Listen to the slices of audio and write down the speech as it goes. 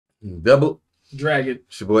Double Dragon.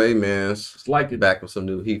 It's your boy AMENZ. It's like it. Back with some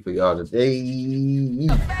new heat for y'all today.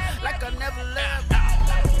 Like I never left.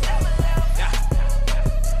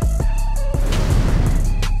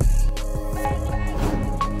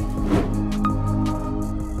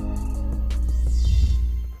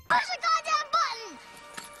 Push the goddamn button!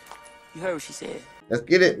 You heard what she said. Let's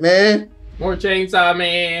get it, man. More Chainsaw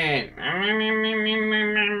Man.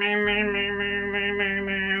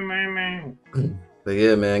 But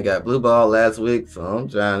yeah, man, got blue ball last week, so I'm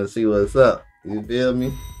trying to see what's up. You feel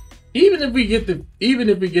me? Even if we get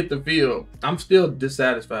the feel, I'm still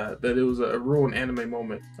dissatisfied that it was a ruined anime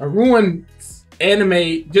moment. A ruined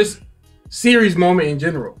anime, just series moment in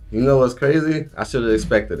general. You know what's crazy? I should have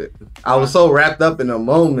expected it. I was so wrapped up in the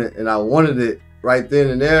moment and I wanted it right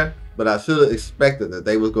then and there, but I should have expected that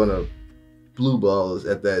they was gonna blue balls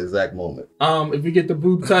at that exact moment. If we get the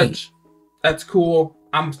boob touch, that's cool.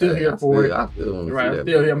 I'm still here for it. I'm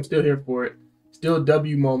still here for it. Still a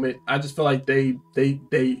W moment. I just feel like they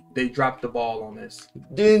dropped the ball on this.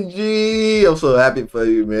 Denji, I'm so happy for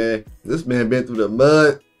you, man. This man been through the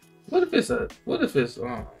mud. What if it's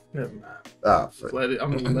never mind. Oh,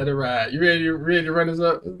 I'm gonna let it ride. You ready to run this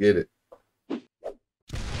up? Let's get it.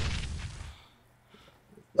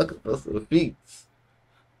 Look at those little feet.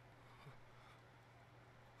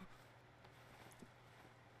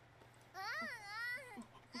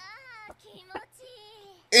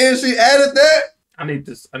 And she added that? I need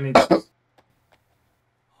this. Oh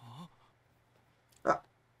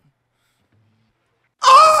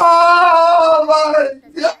my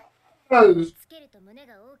God! I was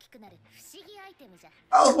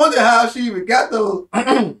wondering how she even got those.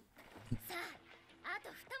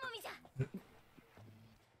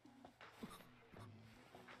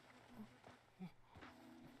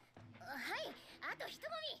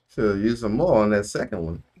 Should use some more on that second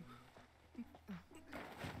one.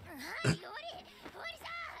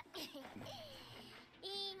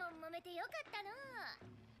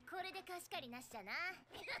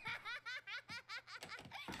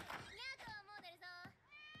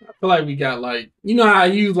 I feel like we got like, you know how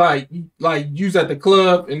you like use at the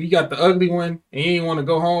club and you got the ugly one and you didn't want to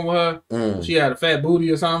go home with her. She had a fat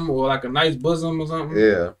booty or something, or like a nice bosom or something.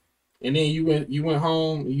 Yeah. And then you went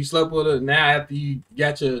home and you slept with her. Now after you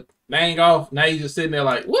got your bang off, now you just sitting there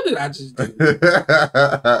like, what did I just do?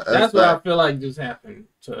 That's what I feel like just happened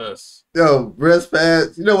to us. Yo, breast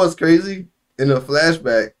pads. You know what's crazy? In the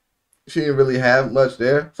flashback, she didn't really have much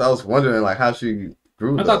there. So I was wondering like how she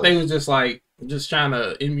grew. I thought they was just like trying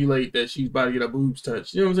to emulate that she's about to get her boobs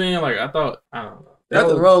touched. You know what I'm saying? Like I don't know.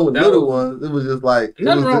 Nothing wrong with little ones. It was just like it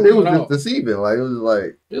was just deceiving. Like it was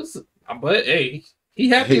like but hey, he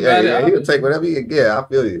happy about it. Yeah, he'll take whatever he can get. I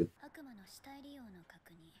feel you.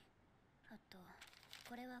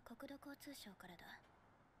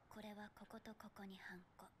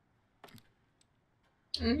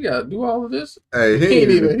 You gotta do all of this. Hey, he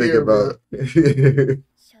ain't even think about it.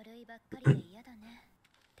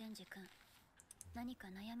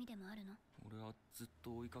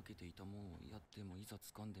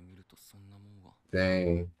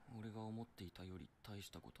 Dang.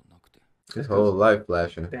 His whole life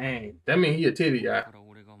flashing. Dang. That means he a titty guy.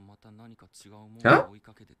 Huh?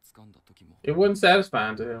 It wasn't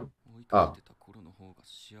satisfying to him. Oh.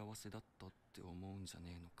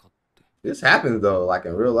 This happens though, like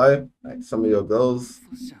in real life. Like some of your goals.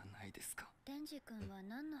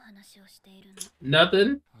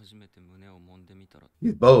 Nothing.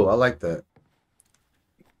 He's bold. I like that.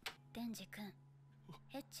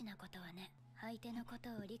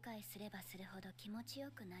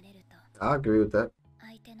 I agree with that.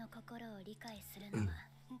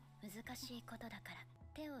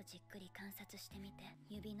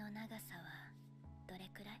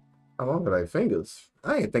 How long are thy fingers?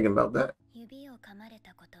 I ain't thinking about that.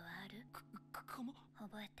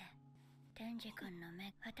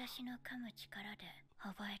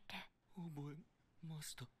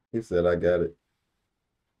 He said I got it.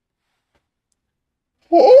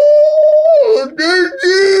 Oh,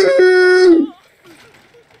 Denji!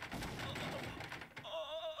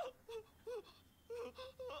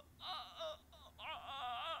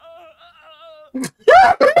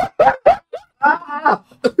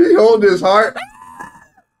 He hold his heart.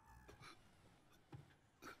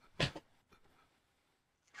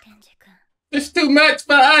 It's too much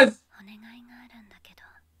for us.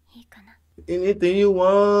 Anything you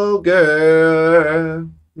want, girl.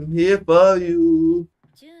 I'm here for you.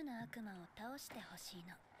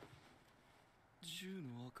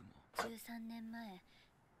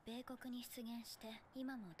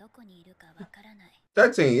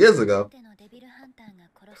 $13 years ago.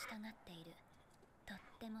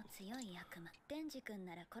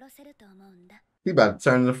 He about to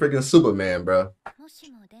turn into freaking Superman, bro.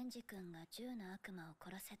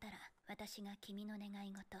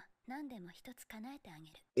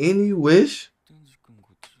 Any wish?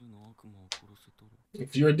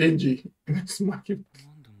 If you're Denji,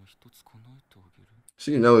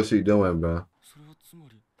 she know what she doing, bro.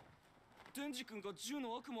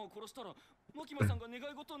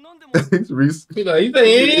 Reese. He's like,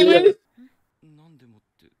 any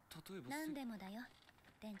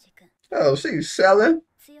Oh, she's selling.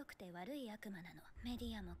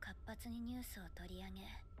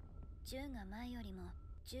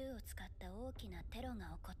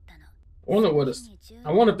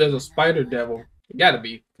 I wonder if there's a spider devil. It gotta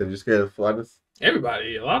be. Cause you scared of spiders?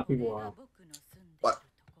 Everybody, a lot of people are. What?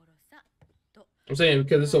 I'm saying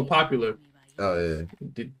because it's so popular. Oh yeah.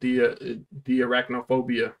 The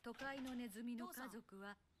arachnophobia.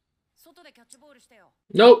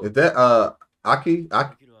 Nope. Is that Aki?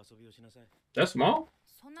 That's small?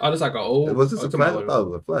 Oh, that's like an old. Was this a flash? I thought it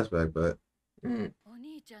was a flashback, but.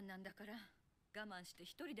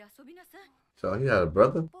 So he had a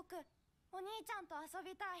brother?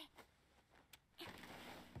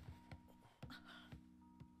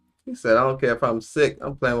 He said, I don't care if I'm sick,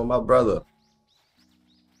 I'm playing with my brother.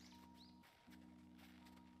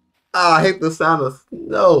 Oh, I hate the sound of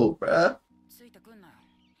snow, bruh.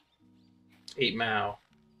 8 Mile.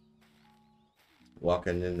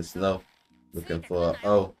 Walking in the snow, looking for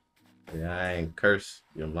oh. Yeah, I ain't cursed.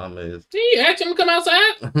 Your mama is. See, you asked him to come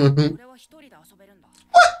outside? What?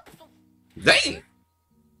 Damn!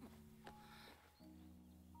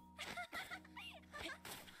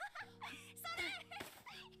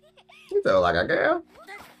 You feel like a girl?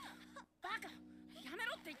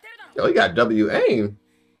 Yo, he got W aim.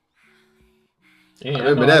 Yeah, I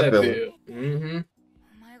remember know that how feeling. Mm-hmm.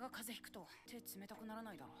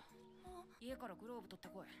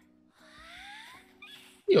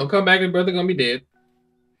 You gonna come back and brother gonna be dead.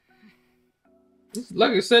 It's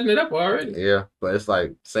like it's setting it up already. Yeah, but it's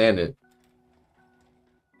like saying it.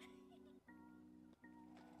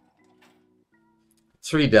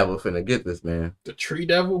 Tree devil finna get this, man. The tree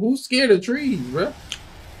devil? Who's scared of trees, bro?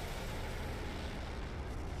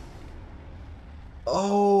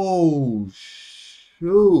 Oh,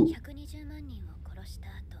 shoot.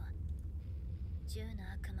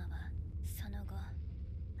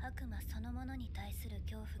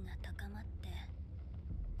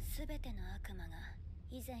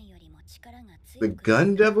 The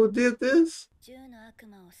gun devil did this?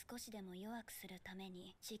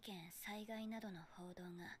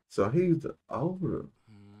 So he's over.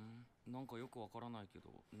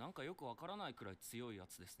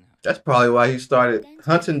 That's probably why he started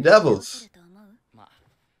hunting devils.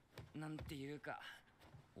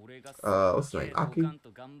 What's his name? Aki?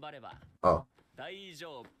 Oh.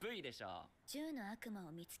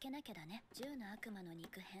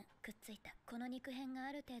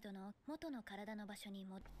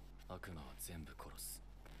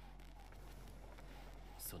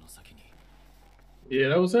 Yeah,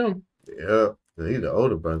 that was him. Yeah, he's the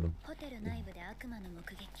older brother.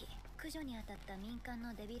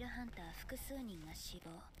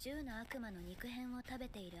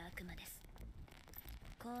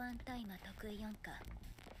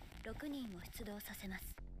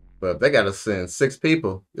 But if they gotta send 6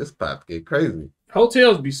 people, this pop get crazy.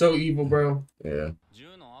 Hotels be so evil, bro. Yeah.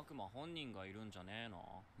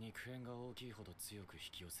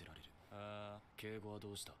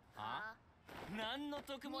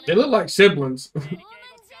 They look like siblings. This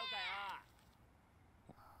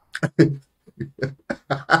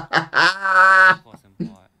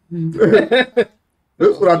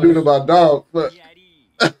is what I do to my dog. Look.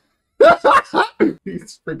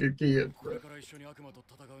 These freaking kids, bro.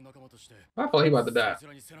 I thought he about to die.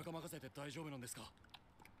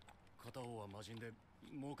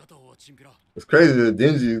 It's crazy that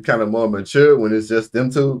Denji is kind of more mature when it's just them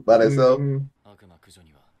two by themselves.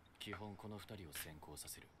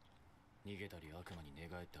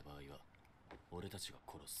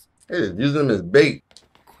 Hey, use them as bait.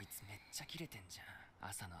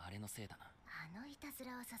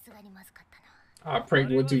 I prank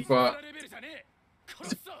went too far.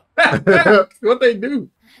 What they do?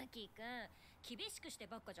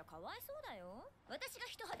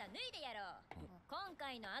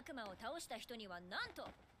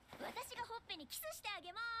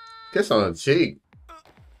 Kiss on the cheek.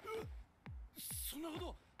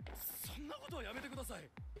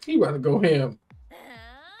 He about to go ham.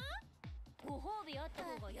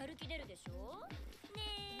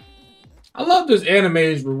 I love this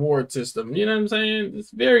anime's reward system. You know what I'm saying?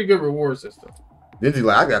 It's a very good reward system. Denji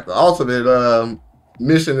like, I got the ultimate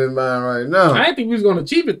mission in mind right now. I didn't think we was gonna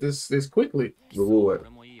achieve it this quickly. Reward.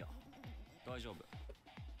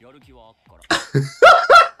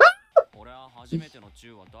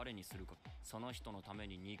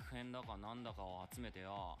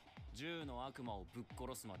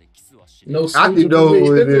 No, Aki know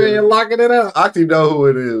who it is. Locking it up. Aki know who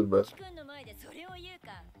it is, bro.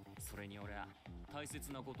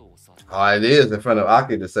 Oh, it is in front of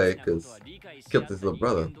Aki to say, because killed his little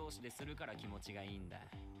brother.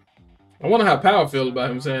 I wonder how Power feels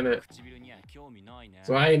about him saying that.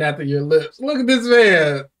 So I ain't after your lips. Look at this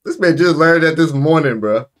man. This man just learned that this morning,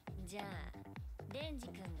 bro.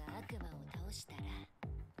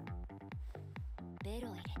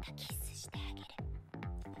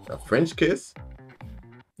 A French kiss?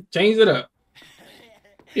 Change it up.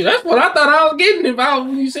 Yeah, that's what I thought I was getting if I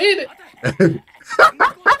when you said it.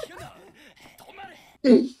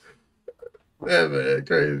 Yeah, man,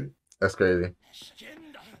 crazy. That's crazy.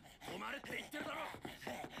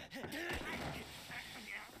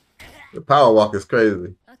 The power walk is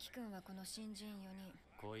crazy.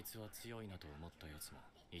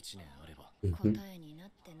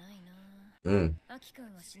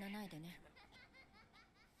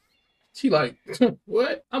 She like,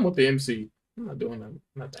 what? I'm with the MC. I'm not doing that.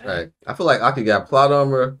 Not that. Right. I feel like Aki got plot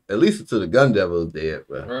armor at least until the Gun Devil is dead,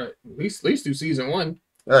 bro. Right. At least through season 1.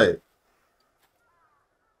 Right.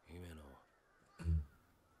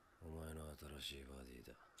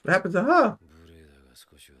 What happened to her?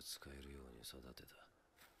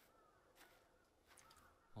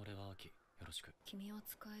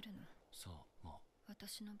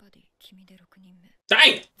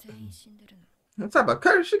 Dang! What type of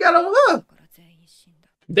curse she got on her?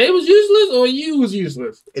 They was useless or you was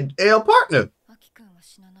useless? L partner.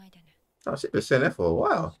 Oh, she been saying that for a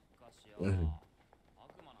while.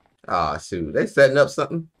 Ah, shoot. They setting up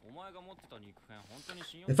something.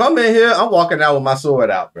 If I'm in here, I'm walking out with my sword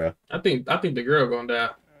out, bro. I think the girl gonna die.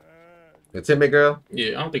 The timid girl?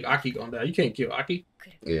 Yeah, I don't think Aki gonna die. You can't kill Aki.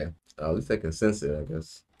 Yeah. At least they can sense it, I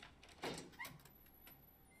guess.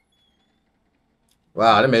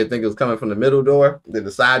 Wow, they made me think it was coming from the middle door. Then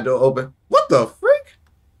the side door open. What the freak?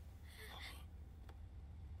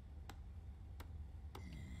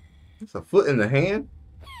 It's a foot in the hand?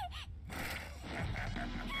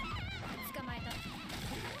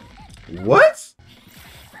 What?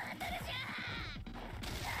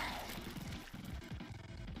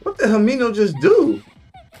 What did Hamino just do?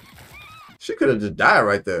 She could have just died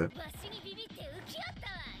right there.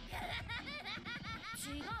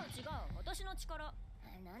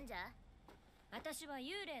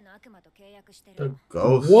 The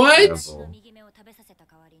ghost. What? Devil.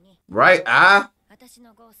 Right eye?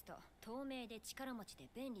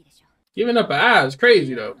 Giving up an eye is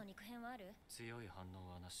crazy though.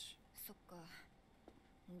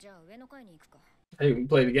 Hey, we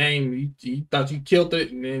play the game. You thought you killed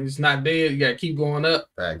it, and then it's not dead. You gotta keep going up.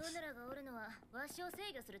 Thanks.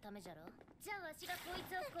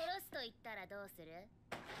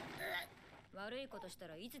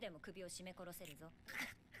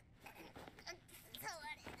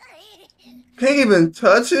 Can't even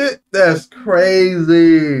touch it? That's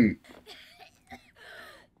crazy.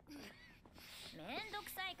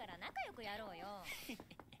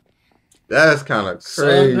 That's kind of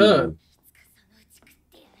crazy.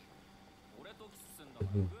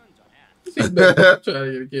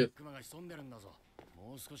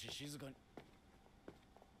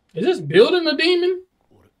 Is this building a demon?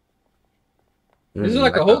 Is it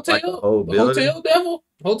like a hotel? Like a whole a hotel devil?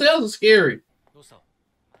 Hotels are scary.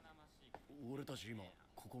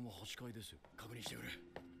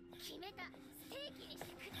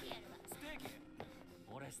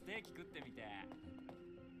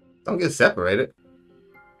 Don't get separated.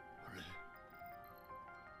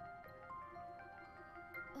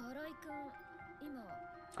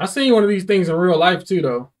 I seen one of these things in real life too,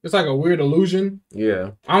 though. It's like a weird illusion.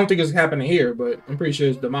 Yeah. I don't think it's happening here, but I'm pretty sure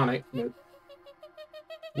it's demonic. But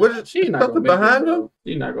what is she's not gonna make behind it, him?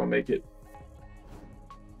 She's not gonna make it.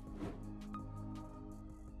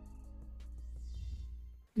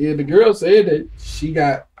 Yeah, the girl said that she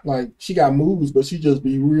got moves, but she just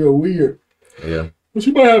be real weird. Yeah. But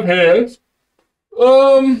she might have hands.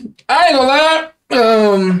 I ain't gonna lie.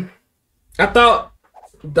 I thought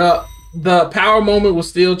the power moment was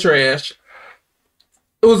still trash.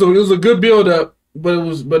 It was a good build up, but it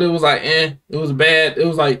was like it was bad. It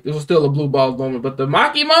was still a blue balls moment. But the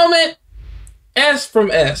Maki moment, S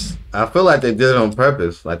from S. I feel like they did it on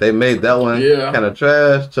purpose. Like they made that one kind of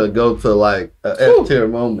trash to go to like a F tier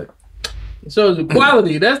moment. It shows the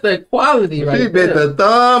quality. That's that quality right She bit there. the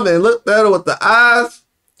thumb and looked at her with the eyes.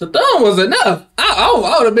 The thumb was enough.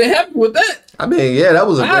 I would have been happy with that. I mean, yeah, that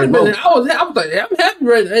was a great moment. I was like, I'm happy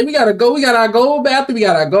right now. Hey, we gotta go. We got our gold back. We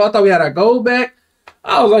got our gold. I thought we had our gold back.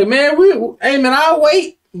 I was like, man, hey man, I'll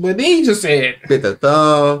wait. But then he just said, Bit the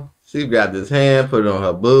thumb. She grabbed his hand, put it on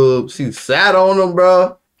her boob. She sat on him,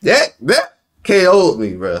 bro. That KO'd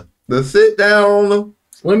me, bro. The sit down on him.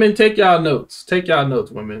 women, take y'all notes. Take y'all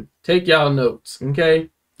notes, women. Take y'all notes. Okay,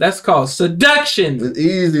 that's called seduction. It's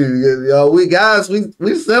easy, yo. We guys,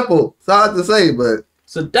 we simple. It's hard to say, but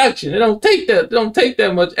Seduction. It don't take that. It don't take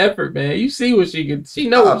that much effort, man. You see what she can. She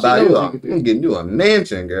knows what she can do. I'm getting you a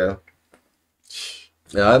mansion, girl.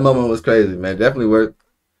 Yeah, that moment was crazy, man. Definitely worth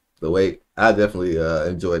the wait. I definitely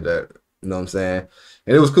enjoyed that. You know what I'm saying?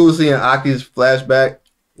 And it was cool seeing Aki's flashback.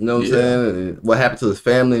 You know what I'm saying? And what happened to his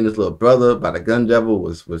family and his little brother by the gun devil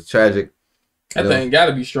was tragic. That thing got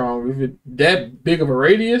to be strong. If it that big of a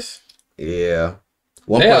radius. Yeah.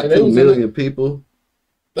 1.2 million people.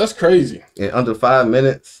 That's crazy. In under 5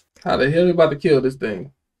 minutes. How the hell are you about to kill this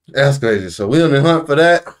thing? That's crazy. So we on the hunt for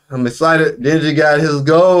that. I'm excited. Denji got his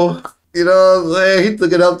goal. You know what I'm saying? He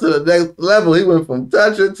took it up to the next level. He went from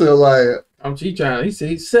touching to like. He said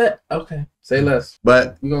he's set. Okay. Say less.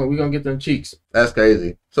 But we gonna get them cheeks. That's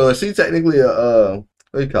crazy. So is she technically a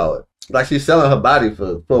what do you call it? Like she's selling her body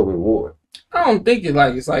for a reward. I don't think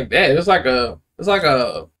it's like that. It's like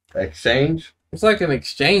a exchange. It's like an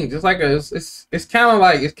exchange. It's like it's kind of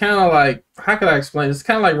like how could I explain? It's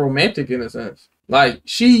kind of like romantic in a sense. Like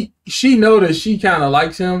she know that she kind of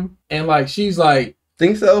likes him, and like she's like.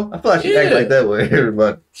 Think so? I feel like she acts like that with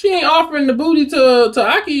everybody. She ain't offering the booty to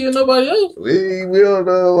Aki or nobody else. We don't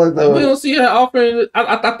know like that. We don't see her offering.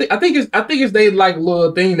 I think it's they like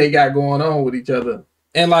little thing they got going on with each other,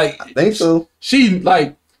 and like I think so.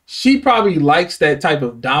 She probably likes that type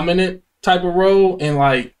of dominant type of role, and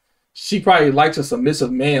like she probably likes a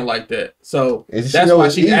submissive man like that. So that's why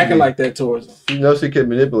she's acting like that towards him. She knows she can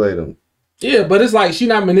manipulate him. Yeah, but it's like she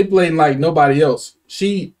not manipulating like nobody else.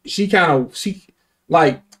 She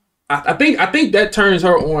like I think that turns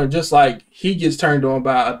her on just like he gets turned on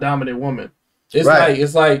by a dominant woman.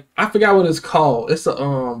 It's like I forgot what it's called. It's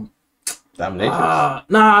a domination.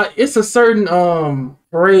 Nah, it's a certain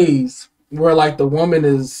phrase where like the woman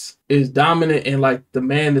is dominant and like the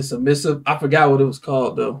man is submissive. I forgot what it was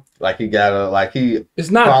called though. Like he got it's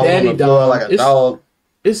not daddy dom like a dog.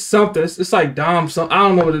 It's something. It's like dom something. I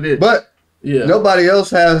don't know what it is. But nobody else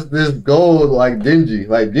has this goal like Denji.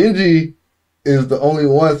 Like Denji is the only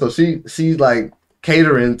one, so she's like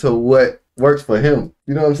catering to what works for him.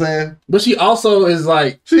 You know what I'm saying? But she also is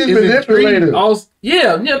like she's manipulating. Also,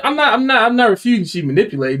 yeah. I'm not refuting she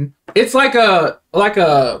manipulating. It's like a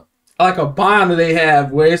bond that they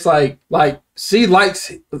have where it's like she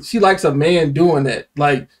likes a man doing that.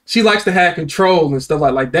 Like she likes to have control and stuff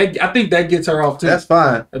like that. I think that gets her off too. That's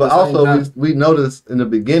fine. But also we noticed in the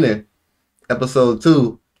beginning, episode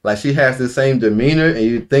 2, like she has the same demeanor and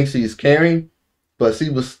you think she's caring, but she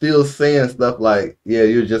was still saying stuff like, yeah,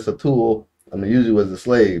 you're just a tool. I mean, usually was a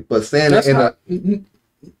slave. But saying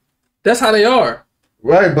that's how they are.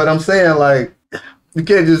 Right, but I'm saying like you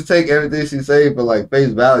can't just take everything she say for like face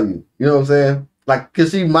value. You know what I'm saying? Like,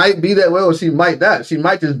 cause she might be that way or she might not. She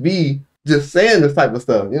might just be just saying this type of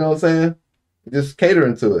stuff. You know what I'm saying? Just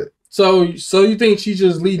catering to it. So you think she's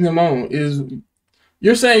just leading him on?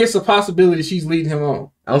 You're saying it's a possibility she's leading him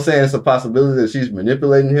on? I'm saying it's a possibility that she's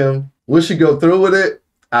manipulating him. Will she go through with it?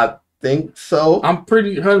 I think so. I'm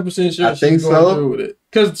pretty 100% sure she's going through with it.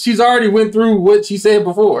 Because she's already went through what she said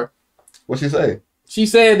before. What'd she say? She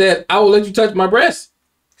said that I will let you touch my breast.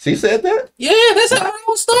 She said that? Yeah, that's how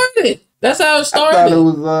it started. That's how it started. I thought it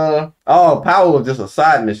was Power was just a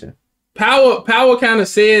side mission. Power kind of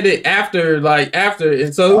said it after,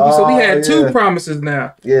 and so we had 2 promises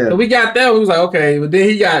now. Yeah. So we got that. We was like, okay, but then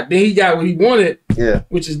he got what he wanted. Yeah.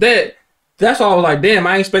 Which is that. That's why I was like, damn,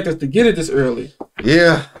 I didn't expect us to get it this early.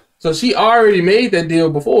 Yeah. So she already made that deal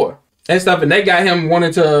before and stuff, and that got him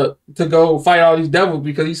wanting to go fight all these devils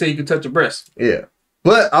because he said he could touch her breast. Yeah.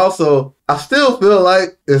 But also, I still feel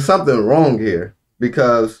like there's something wrong here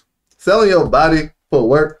because selling your body for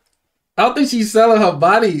work. I don't think she's selling her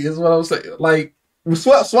body, is what I'm saying. Like,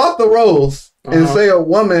 swap the roles and say a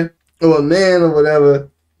woman or a man or whatever,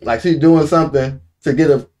 like she's doing something to get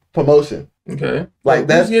a promotion. Okay. Like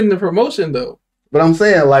that's getting the promotion though. But I'm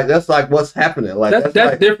saying like that's like what's happening. Like that's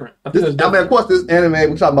like, different. I mean, of course, this anime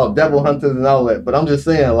we're talking about devil hunters and all that. But I'm just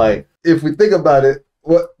saying like if we think about it,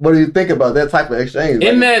 what do you think about that type of exchange?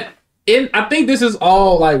 I think this is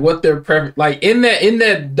all like what they're like in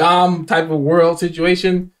that dom type of world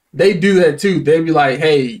situation. They do that too. They be like,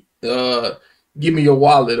 hey, give me your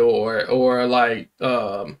wallet, or like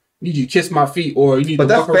need you to kiss my feet, or you need But to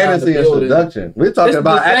that's walk around the fantasy building. introduction. We're talking It's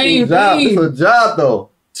about the same acting job. thing. It's a job though.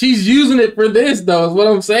 She's using it for this though, is what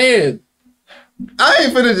I'm saying. I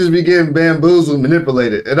ain't finna just be getting bamboozled,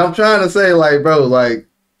 manipulated. And I'm trying to say, like, bro, like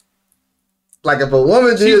if a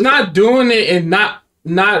woman She's not doing it and not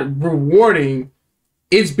rewarding,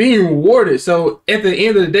 it's being rewarded. So at the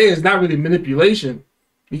end of the day, it's not really manipulation,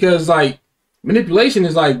 because like manipulation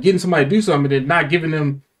is like getting somebody to do something and not giving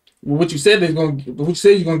them what you said you're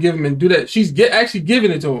gonna give them and do that. She's actually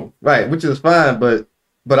giving it to them. right, which is fine, but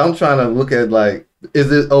I'm trying to look at like,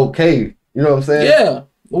 is it okay? You know what I'm saying? Yeah.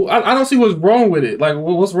 Well, I don't see what's wrong with it. Like,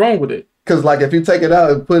 what's wrong with it? Because like if you take it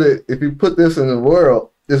out and if you put this in the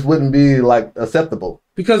world, this wouldn't be like acceptable.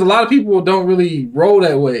 Because a lot of people don't really roll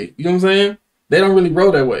that way. You know what I'm saying? They don't really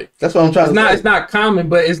roll that way. That's what I'm trying to say. It's not common,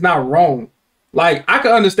 but it's not wrong. Like, I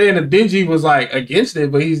can understand if Denji was like against it,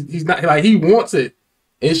 but he's not, like, he wants it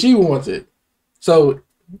and she wants it. So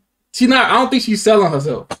I don't think she's selling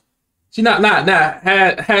herself. She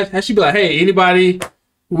had she be like, hey, anybody,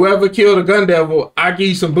 whoever killed a gun devil, I give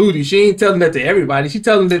you some booty. She ain't telling that to everybody. She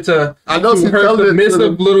telling it to, I know she's her telling it to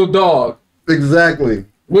submissive little dog. Exactly.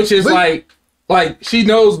 Which is like she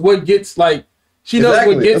knows what gets, like, she knows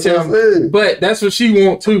what gets him, but that's what she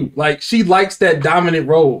wants too. Like, she likes that dominant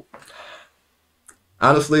role.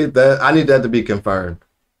 Honestly, I need that to be confirmed.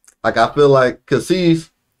 Like, I feel like, because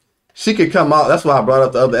she could come off, that's why I brought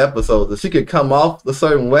up the other episodes, that she could come off a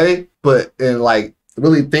certain way, and like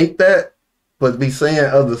really think that, but be saying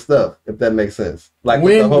other stuff, if that makes sense. Like,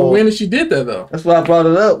 when did she did that though? That's why I brought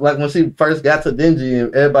it up. Like when she first got to Denji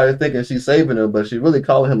and everybody thinking she's saving him, but she really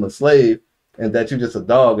calling him a slave and that you're just a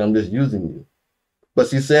dog. I'm just using you. But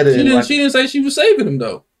she said it. She didn't say she was saving him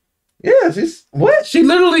though. Yeah, she's what? She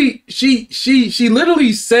literally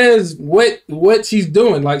says what she's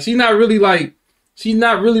doing. Like, she's not really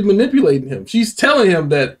manipulating him. She's telling him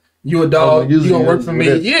that you a dog, you don't work for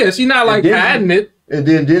me. Yeah, she's not like hiding it. And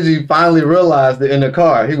then Denji finally realized it in the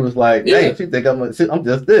car. He was like, hey, she think I'm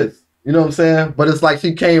just this. You know what I'm saying? But it's like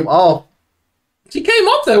she came off. She came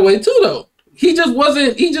off that way too though. He just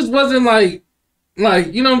wasn't like,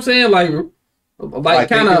 you know what I'm saying? Like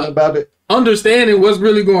kind of about it, understanding what's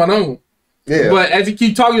really going on. Yeah. But as you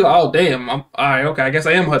keep talking, you're like, oh damn, I'm all right, okay, I guess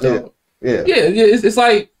I am her dog. Yeah. It's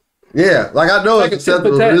like, yeah, like I know like it's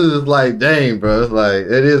acceptable. This is like, dang, bro. It's like,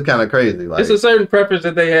 it is kind of crazy. Like, it's a certain preference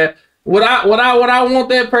that they have. What I want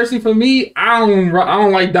that person for me, I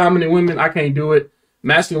don't like dominant women. I can't do it.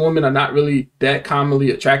 Masculine women are not really that commonly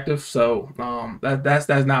attractive, so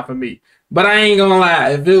that's not for me. But I ain't gonna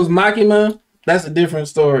lie, if it was Makima, that's a different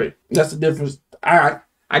story. That's a different. I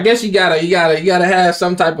guess you gotta have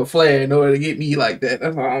some type of flair in order to get me like that.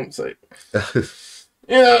 That's all I'm saying.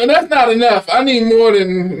 And that's not enough. I need more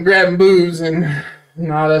than grabbing boobs and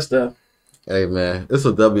all that stuff. Hey man, it's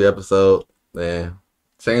a W episode, man.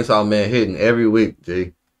 Chainsaw Man hitting every week,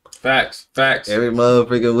 G. Facts. Every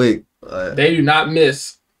motherfucking week. They do not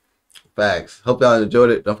miss. Facts. Hope y'all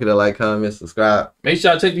enjoyed it. Don't forget to like, comment, subscribe. Make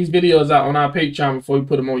sure y'all check these videos out on our Patreon before we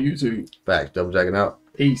put them on YouTube. Facts. Double checking out.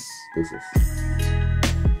 Peace. Deuces.